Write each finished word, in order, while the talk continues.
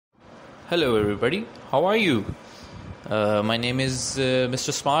Hello everybody, how are you? My name is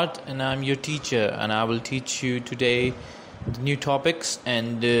Mr. Smart and I'm your teacher, and I will teach you today the new topics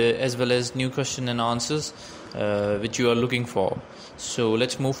and as well as new question and answers which you are looking for. So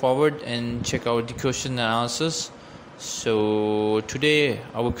let's move forward and check out the question and answers. So today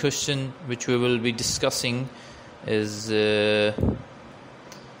our question which we will be discussing is a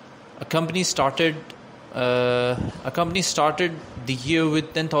company started the year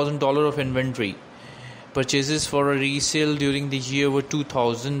with $10,000 of inventory. Purchases for a resale during the year were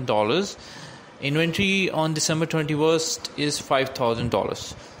 $2,000. Inventory on December 21st is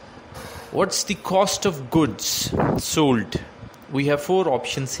 $5,000. What's the cost of goods sold? We have four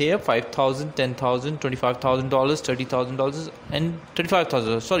options here: $5,000, $10,000, $25,000, $30,000, and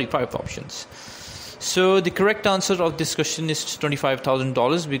 $35,000. Sorry, five options. So the correct answer of this question is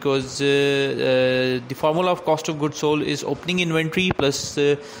 $25,000 because the formula of cost of goods sold is opening inventory plus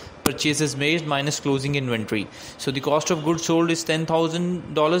purchases made minus closing inventory. So the cost of goods sold is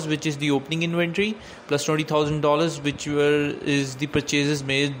 $10,000, which is the opening inventory, plus $20,000, which is the purchases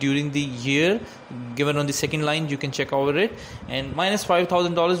made during the year. Given on the second line, you can check over it, and minus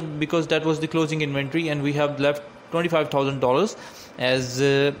 $5,000 because that was the closing inventory, and we have left $25,000 as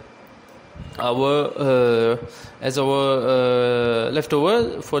our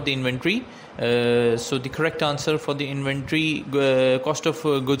leftover for the inventory. So the correct answer for the inventory cost of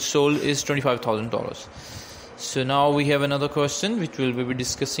goods sold is $25,000. So now we have another question which we'll be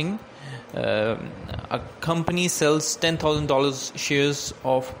discussing. A company sells $10,000 shares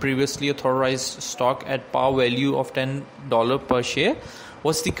of previously authorized stock at par value of $10 per share.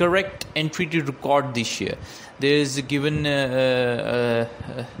 What's the correct entry to record this share? There's given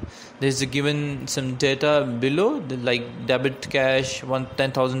some data below, like debit cash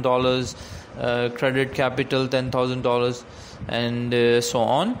 $10,000, credit capital $10,000, and so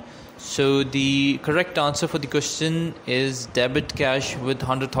on. So the correct answer for the question is debit cash with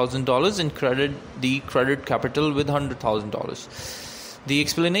 $100,000 and credit capital with $100,000. The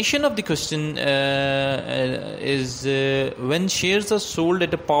explanation of the question is when shares are sold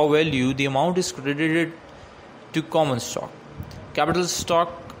at a par value, the amount is credited to common stock, capital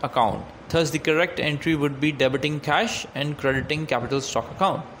stock account. Thus, the correct entry would be debiting cash and crediting capital stock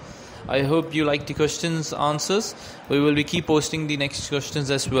account. I hope you like the questions answers. We will be keep posting the next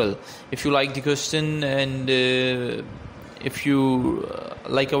questions as well. If you like the question and if you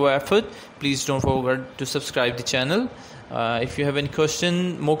like our effort, please don't forget to subscribe the channel. If you have any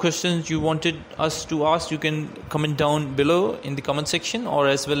more questions you wanted us to ask, you can comment down below in the comment section, or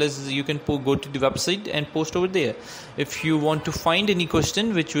as well as you can go to the website and post over there. If you want to find any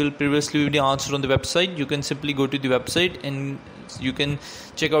question which will previously be answered on the website, you can simply go to the website and you can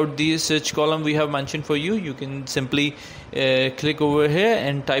check out the search column we have mentioned for you. You can simply click over here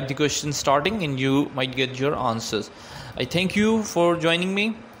and type the question starting, and you might get your answers. I thank you for joining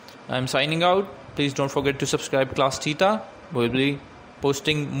me. I'm signing out. Please don't forget to subscribe Class Theta. We'll be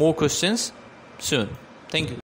posting more questions soon. Thank you.